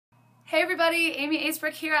Hey everybody, Aimee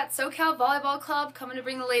Asebroek here at SoCal Volleyball Club, coming to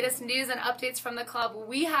bring the latest news and updates from the club.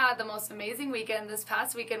 We had the most amazing weekend this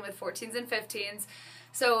past weekend with 14s and 15s.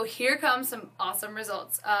 So here comes some awesome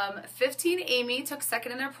results. 15 Aimee took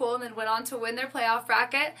second in their pool and then went on to win their playoff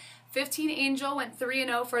bracket. 15 Angel went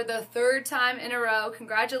 3-0 for the third time in a row.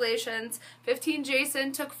 Congratulations. 15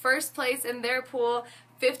 Jason took first place in their pool.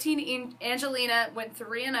 15 Angelina went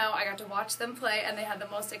 3-0. I got to watch them play and they had the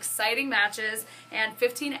most exciting matches. And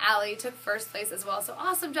 15 Allie took first place as well. So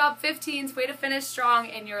awesome job 15s. Way to finish strong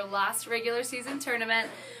in your last regular season tournament.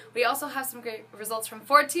 We also have some great results from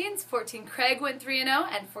 14s. 14 Craig went 3-0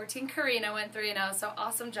 and 14 Karina went 3-0. So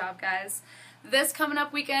awesome job, guys. This coming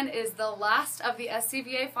up weekend is the last of the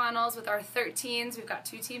SCVA finals with our 13s. We've got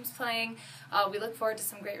 2 teams playing. We look forward to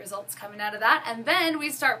some great results coming out of that. And then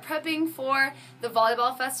we start prepping for the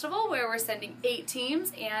Volleyball Festival, where we're sending 8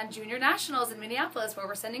 teams, and Junior Nationals in Minneapolis, where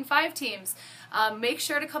we're sending 5 teams. Make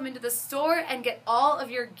sure to come into the store and get all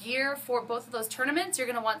of your gear for both of those tournaments. You're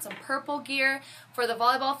going to want some purple gear for the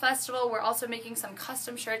Volleyball Festival. We're also making some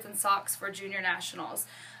custom shirts and socks for Junior Nationals.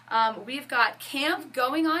 We've got camp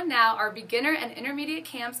going on now. Our beginner and intermediate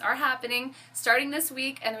camps are happening starting this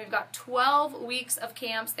week, and we've got 12 weeks of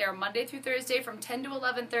camps. They are Monday through Thursday from 10 to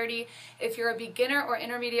 11:30. If you're a beginner or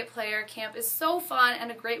intermediate player, camp is so fun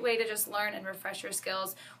and a great way to just learn and refresh your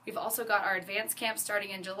skills. We've also got our advanced camp starting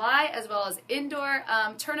in July, as well as indoor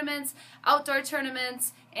tournaments, outdoor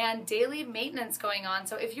tournaments, and daily maintenance going on.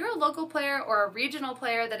 So if you're a local player or a regional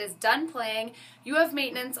player that is done playing, you have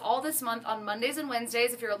maintenance all this month on Mondays and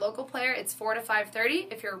Wednesdays. If you're a local player, it's 4 to 5:30.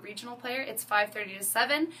 If you're a regional player, it's 5:30 to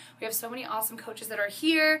 7. We have so many awesome coaches that are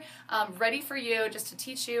here, ready for you, just to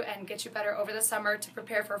teach you and get you better over the summer to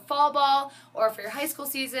prepare for fall ball or for your high school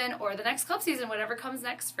season or the next club season, whatever comes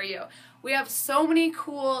next for you. We have so many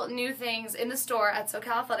cool new things in the store at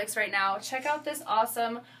SoCal Athletics right now. Check out this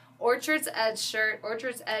awesome Orchard's Edge shirt.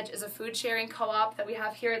 Orchard's Edge is a food sharing co-op that we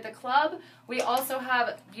have here at the club. We also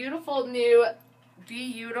have beautiful new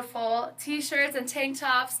beYOUtiful t-shirts and tank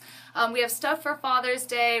tops. We have stuff for Father's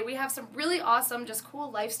Day. We have some really awesome, just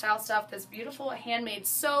cool lifestyle stuff. This beautiful handmade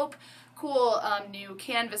soap, cool new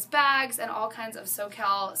canvas bags, and all kinds of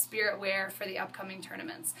SoCal spirit wear for the upcoming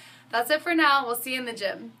tournaments. That's it for now. We'll see you in the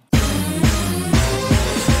gym.